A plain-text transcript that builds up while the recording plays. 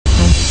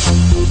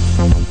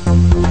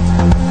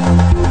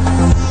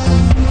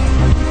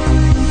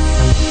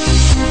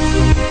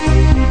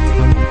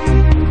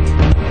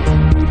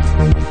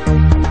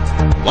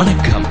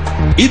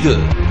இது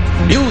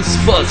news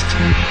first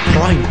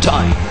prime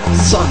time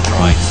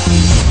sunrise.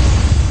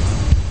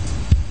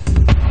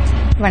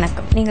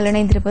 வணக்கம். நீங்கள்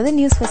இணைந்திருப்பது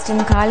நியூஸ்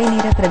ஃபர்ஸ்டின் காலை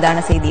நேர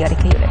பிரதான செய்தி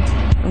அறிக்கையுடன்.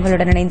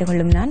 உங்களுடன் இணைந்து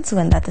கொள்ளும் நான்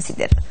சுகந்தா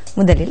தசிதர்.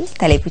 முதலில்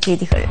தலைப்புச்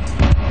செய்திகள்.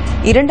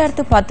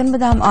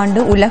 2019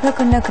 ஆண்டு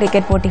உலகக்கிண்ண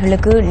கிரிக்கெட்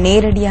போட்டிகளுக்கு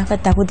நேரடியாக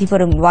தகுதி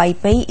பெறும்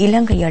வாய்ப்பை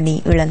இலங்கை அணி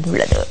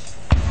இழந்துள்ளது.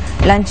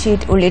 லஞ்ச்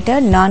ஷீட் உள்ளிட்ட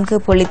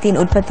 4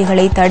 பொலித்தீன்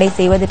உற்பத்திகளை தடை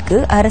செய்வதற்கு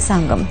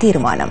அரசாங்கம்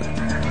தீர்மானம்.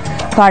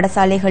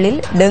 பாடசாலைகளில்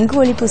டெங்கு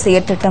ஒழிப்பு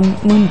செயற்திட்டம்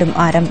மீண்டும்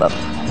ஆரம்பம்.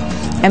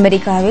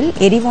 அமெரிக்காவில்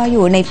எரிவாயு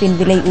இணைப்பின்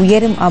விலை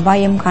உயரும்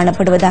அபாயம்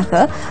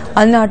காணப்படுவதாக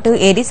அந்நாட்டு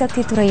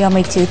எரிசக்தித்துறை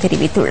அமைச்சு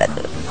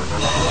தெரிவித்துள்ளது.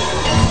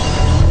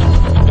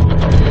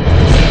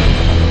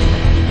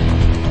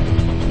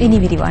 இனி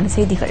விரிவான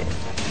செய்திகள்.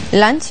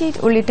 லஞ்ச் ஷீட்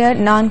உள்ளிட்ட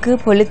 4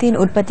 பொலித்தீன்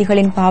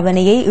உற்பத்திகளின்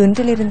பாவனையை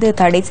இன்றிலிருந்து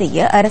தடை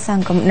செய்ய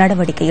அரசாங்கம்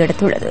நடவடிக்கை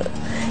எடுத்துள்ளது.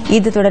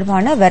 இது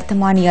தொடர்பான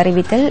வர்த்தமானி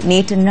அறிவித்தல்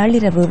நேற்று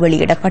நள்ளிரவு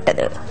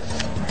வெளியிடப்பட்டது.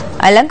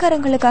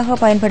 அலங்காரங்களுக்காக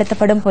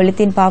பயன்படுத்தப்படும்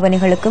பொலித்தீன்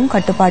பாவனைகளுக்கும்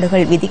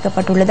கட்டுப்பாடுகள்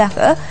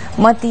விதிக்கப்பட்டுள்ளதாக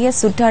மத்திய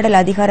சுற்றாடல்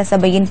அதிகார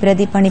சபையின்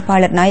பிரதி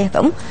பணிப்பாளர்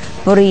நாயகம்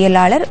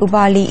பொறியியலாளர்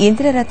உபாலி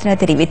இந்திரரத்ன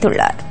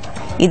தெரிவித்துள்ளார்.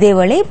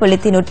 இதேவேளை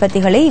பொலித்தீன்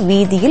உற்பத்திகளை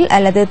வீதியில்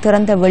அல்லது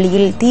திறந்த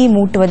வெளியில் தீ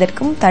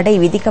மூட்டுவதற்கும் தடை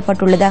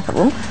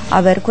விதிக்கப்பட்டுள்ளதாகவும்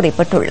அவர்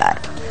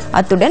குறிப்பிட்டுள்ளார்.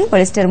 அத்துடன்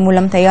பாலிஸ்டர்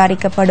மூலம்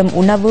தயாரிக்கப்படும்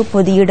உணவு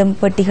பொதியிடும்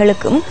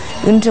பெட்டிகளுக்கும்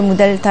இன்று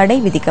முதல் தடை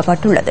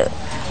விதிக்கப்பட்டுள்ளது.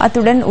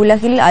 அத்துடன்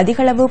உலகில்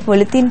அதிகளவு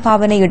பொலித்தீன்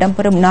பாவனை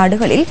இடம்பெறும்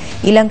நாடுகளில்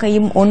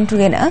இலங்கையும் ஒன்று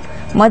என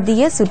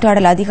மத்திய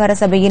சுற்றாடல் அதிகார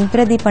சபையின்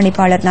பிரதி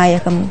பணிப்பாளர்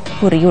நாயகம்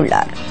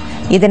கூறியுள்ளார்.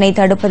 இதனை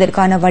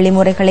தடுப்பதற்கான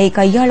வழிமுறைகளை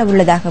கையாள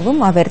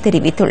உள்ளதாகவும் அவர்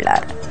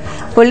தெரிவித்துள்ளார்.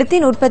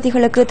 பொலித்தீன்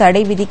உற்பத்திகளுக்கு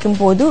தடை விதிக்கும்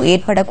போது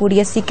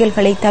ஏற்படக்கூடிய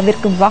சிக்கல்களை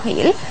தவிர்க்கும்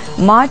வகையில்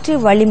மாற்று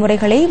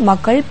வழிமுறைகளை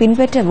மக்கள்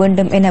பின்பற்ற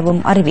வேண்டும்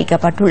எனவும்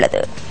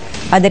அறிவிக்கப்பட்டுள்ளது.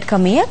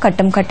 அதற்கமைய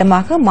கட்டம்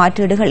கட்டமாக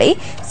மாற்றீடுகளை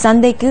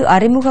சந்தைக்கு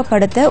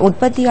அறிமுகப்படுத்த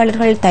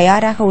உற்பத்தியாளர்கள்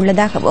தயாராக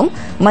உள்ளதாகவும்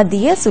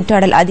மத்திய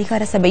சுற்றாடல்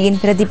அதிகார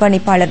சபையின்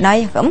பிரதிபலிப்பாளர்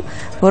நாயகம்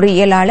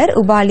பொறியியலாளர்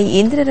உபாலி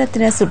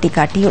இந்திரரத்ன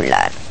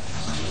சுட்டிக்காட்டியுள்ளார்.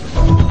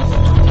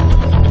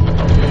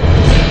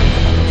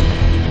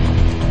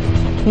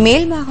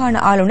 மேல் மாகாண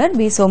ஆளுநர்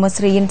பி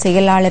சோமஸ்ரீயின்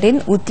செயலாளரின்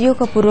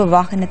உத்தியோகபூர்வ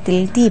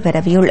வாகனத்தில் தீ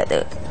பரவியுள்ளது.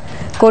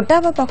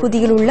 கொட்டாவ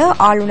பகுதியில் உள்ள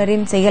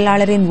ஆளுநரின்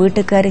செயலாளரின்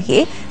வீட்டுக்கு அருகே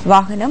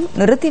வாகனம்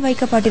நிறுத்தி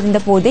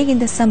வைக்கப்பட்டிருந்த போதே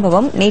இந்த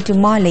சம்பவம் நேற்று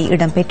மாலை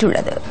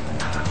இடம்பெற்றுள்ளது.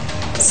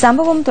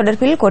 சம்பவம்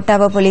தொடர்பில்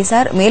கொட்டாவ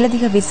போலீசார்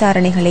மேலதிக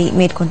விசாரணைகளை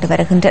மேற்கொண்டு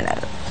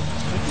வருகின்றனர்.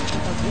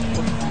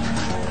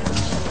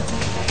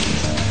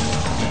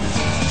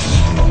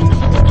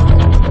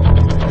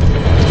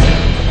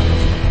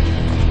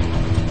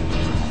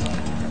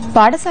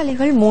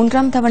 பாடசாலைகள்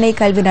 3ஆம் தவணை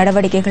கல்வி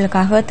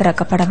நடவடிக்கைகளுக்காக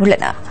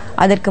திறக்கப்படவுள்ளன.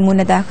 அதற்கு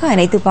முன்னதாக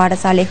அனைத்து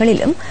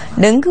பாடசாலைகளிலும்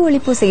டெங்கு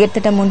ஒழிப்பு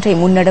செயற்திட்டம் ஒன்றை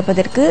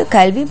முன்னெடுப்பதற்கு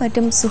கல்வி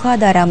மற்றும்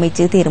சுகாதார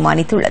அமைச்சு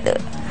தீர்மானித்துள்ளது.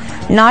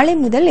 நாளை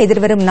முதல்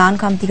எதிர்வரும்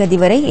 4ஆம் திகதி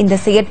வரை இந்த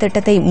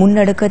செயற்திட்டத்தை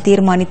முன்னெடுக்க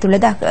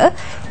தீர்மானித்துள்ளதாக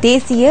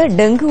தேசிய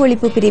டெங்கு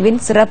ஒழிப்பு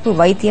பிரிவின் சிறப்பு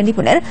வைத்திய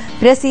நிபுணர்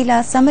பிரசீலா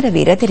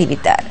சமரவீர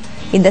தெரிவித்தார்.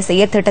 இந்த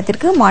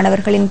செயற்திட்டத்திற்கு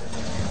மாணவர்களின்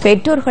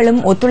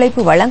பெற்றோர்களும்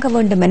ஒத்துழைப்பு வழங்க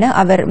வேண்டும் என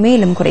அவர்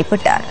மேலும்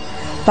குறிப்பிட்டார்.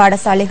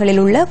 பாடசாலைகளில்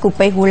உள்ள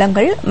குப்பை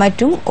கூளங்கள்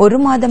மற்றும் 1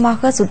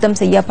 மாதமாக சுத்தம்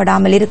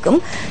செய்யப்படாமல் இருக்கும்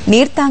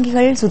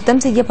நீர்த்தாங்கிகள்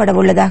சுத்தம்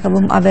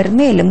செய்யப்படவுள்ளதாகவும் அவர்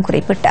மேலும்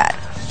குறிப்பிட்டார்.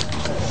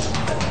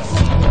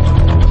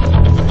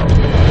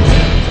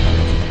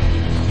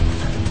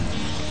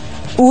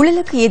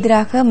 ஊழலுக்கு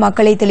எதிராக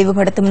மக்களை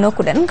தெளிவுபடுத்தும்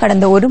நோக்குடன்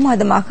கடந்த 1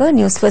 மாதமாக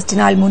நியூஸ்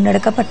ஃபர்ஸ்டினால்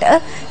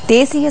முன்னெடுக்கப்பட்ட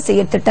தேசிய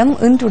செயற்திட்டம்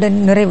இன்றுடன்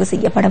நிறைவு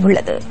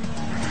செய்யப்படவுள்ளது.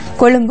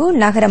 கொழும்பு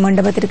நகர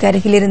மண்டபத்திற்கு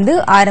அருகிலிருந்து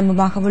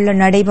ஆரம்பமாக உள்ள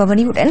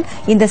நடைபவனியுடன்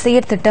இந்த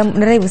செயற்திட்டம்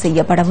நிறைவு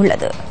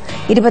செய்யப்படவுள்ளது.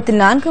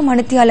 24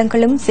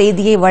 மணித்தியாலங்களும்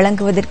செய்தியை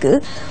வழங்குவதற்கு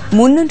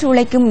முன்னின்று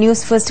உழைக்கும்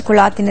நியூஸ் ஃபர்ஸ்ட்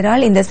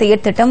குழாத்தினரால் இந்த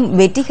செயற்திட்டம்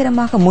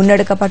வெற்றிகரமாக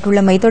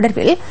முன்னெடுக்கப்பட்டுள்ளமை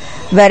தொடர்பில்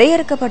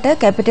வரையறுக்கப்பட்ட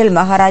கேபிட்டல்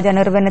மகாராஜா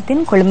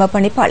நிறுவனத்தின் கொழும்பு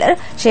பணிப்பாளர்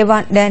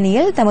ஷெவான்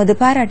டேனியல் தமது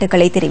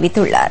பாராட்டுக்களை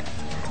தெரிவித்துள்ளார்.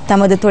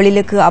 தமது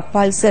தொழிலுக்கு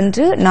அப்பால்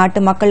சென்று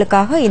நாட்டு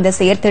மக்களுக்காக இந்த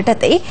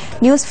செயற்திட்டத்தை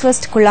நியூஸ்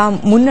ஃபர்ஸ்ட் குழாம்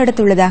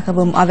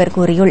முன்னெடுத்துள்ளதாகவும் அவர்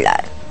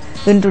கூறியுள்ளார்.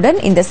 இன்றுடன்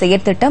இந்த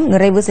செயற்திட்டம்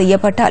நிறைவு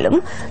செய்யப்பட்டாலும்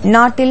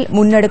நாட்டில்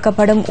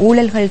முன்னெடுக்கப்படும்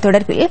ஊழல்கள்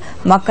தொடர்பில்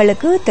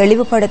மக்களுக்கு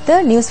தெளிவுபடுத்த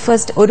நியூஸ்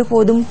ஃபர்ஸ்ட்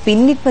ஒருபோதும்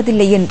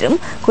பின்னிற்பதில்லை என்றும்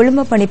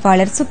குழும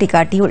பணிப்பாளர்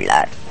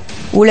சுட்டிக்காட்டியுள்ளார்.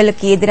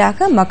 ஊழலுக்கு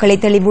எதிராக மக்களை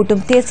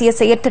தெளிவூட்டும் தேசிய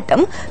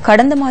செயற்திட்டம்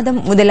கடந்த மாதம்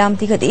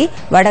 1ஆம் திகதி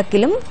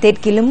வடக்கிலும்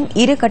தெற்கிலும்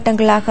 2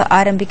 கட்டங்களாக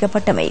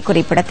ஆரம்பிக்கப்பட்டமை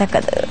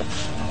குறிப்பிடத்தக்கது.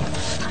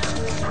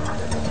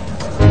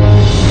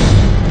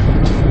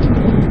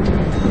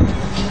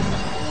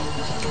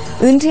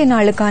 இன்றைய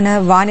நாளுக்கான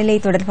வானிலை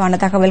தொடர்பான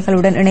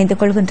தகவல்களுடன் இணைந்து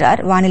கொள்கின்றார்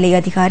வானிலை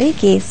அதிகாரி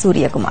கே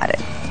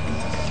சூரியகுமாரன்.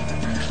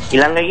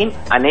 இலங்கையின்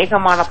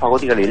அநேகமான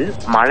பகுதிகளில்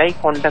மழை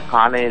கொண்ட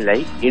காலநிலை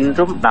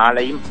இன்றும்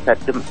நாளையும்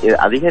சற்றும்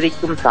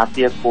அதிகரிக்கும்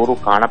சாத்தியக்கூறு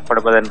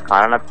காணப்படுவதன்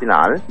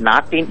காரணத்தினால்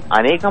நாட்டின்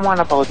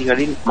அநேகமான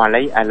பகுதிகளில்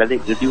மழை அல்லது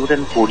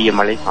இடியுடன் கூடிய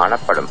மழை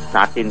காணப்படும்.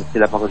 நாட்டின்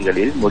சில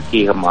பகுதிகளில்,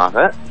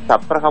 முக்கியமாக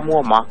சப்ரகமுவ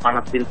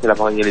மாகாணத்தின் சில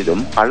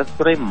பகுதிகளிலும்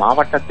களுத்துறை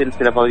மாவட்டத்தின்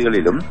சில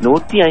பகுதிகளிலும்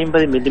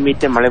 150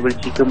 மில்லிமீட்டர் மழை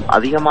வீழ்ச்சிக்கும்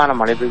அதிகமான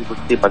மழை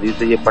வீழ்ச்சி பதிவு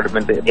செய்யப்படும்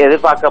என்று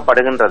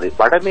எதிர்பார்க்கப்படுகின்றது.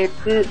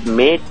 வடமேற்கு,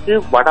 மேற்கு,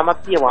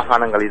 வடமத்திய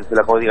மாகாணங்களின் சில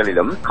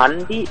பகுதிகளிலும்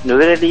கண்டி,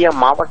 நுவரெலியா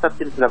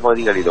மாவட்டத்தின் சில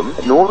பகுதிகளிலும்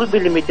 100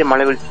 மில்லிமீட்டர்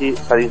மழை வீழ்ச்சி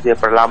பதிவு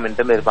செய்யப்படலாம்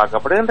என்றும்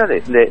எதிர்பார்க்கப்படுகின்றது.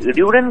 இந்த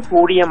இடியுடன்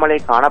கூடிய மழை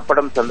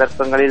காணப்படும்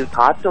சந்தர்ப்பங்களில்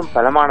காற்றும்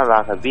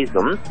பலமானதாக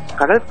வீசும்.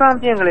 கடல்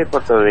பிராந்தியங்களை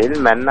பொறுத்தவரையில்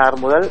மன்னார்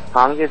முதல்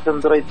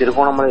காங்கேசன்துறை,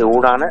 திருகோணமலை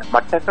ஊடான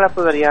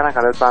மட்டக்களப்பு வரையான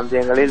கடல்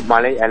பிராந்தியங்களில்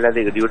மழை அல்லது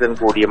இடியுடன்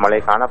கூடிய மழை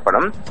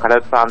காணப்படும்.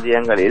 கடல்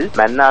பிராந்தியங்களில்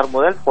மன்னார்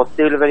முதல்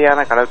பொத்துவில் வரையான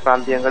கடல்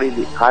பிராந்தியங்களில்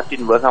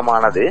காற்றின்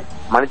வேகமானது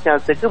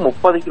மணித்தியாலத்துக்கு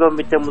 30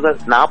 கிலோமீட்டர் முதல்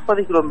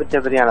 40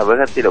 கிலோமீட்டர் வரையான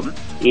வேகத்திலும்,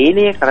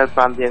 ஏனைய கடல்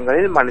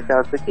பிராந்தியங்களில்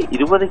மணித்தியாலத்துக்கு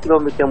 20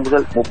 கிலோமீட்டர்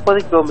முதல்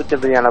 30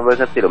 கிலோமீட்டர் வரையான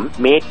வேகத்திலும்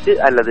மேற்கு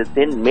அல்லது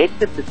தென்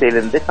மேற்கு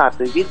திசையிலிருந்து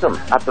காற்று வீசும்.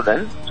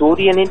 அத்துடன்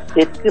சூரியனின்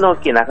தெற்கு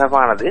நோக்கிய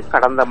நகர்வானது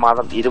கடந்த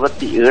மாதம்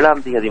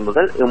 27ஆம் தேதி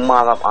முதல்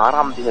இம்மாதம்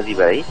 6ஆம் தேதி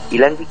வரை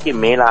இலங்கைக்கு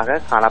மேலாக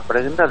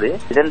காணப்படுகின்றது.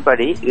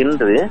 இதன்படி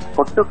இன்று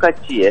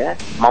கொட்டுக்கச்சிய,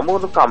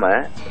 மமுதுகம,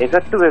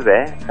 எகட்டுவெவ,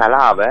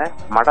 கலாவ,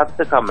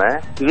 மடத்துகம,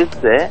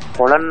 கிவிச,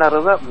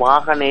 கொளநறுவ,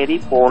 வாகனேரி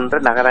போன்ற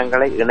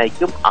நகரங்களை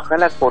இணைக்கும்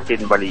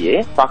அகலக்கோட்டின் வழியே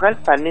பகல்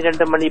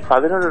 12 மணி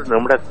 11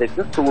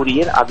 நிமிடத்துக்கு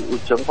சூரியன் அது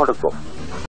உச்சம் கொடுக்கும்.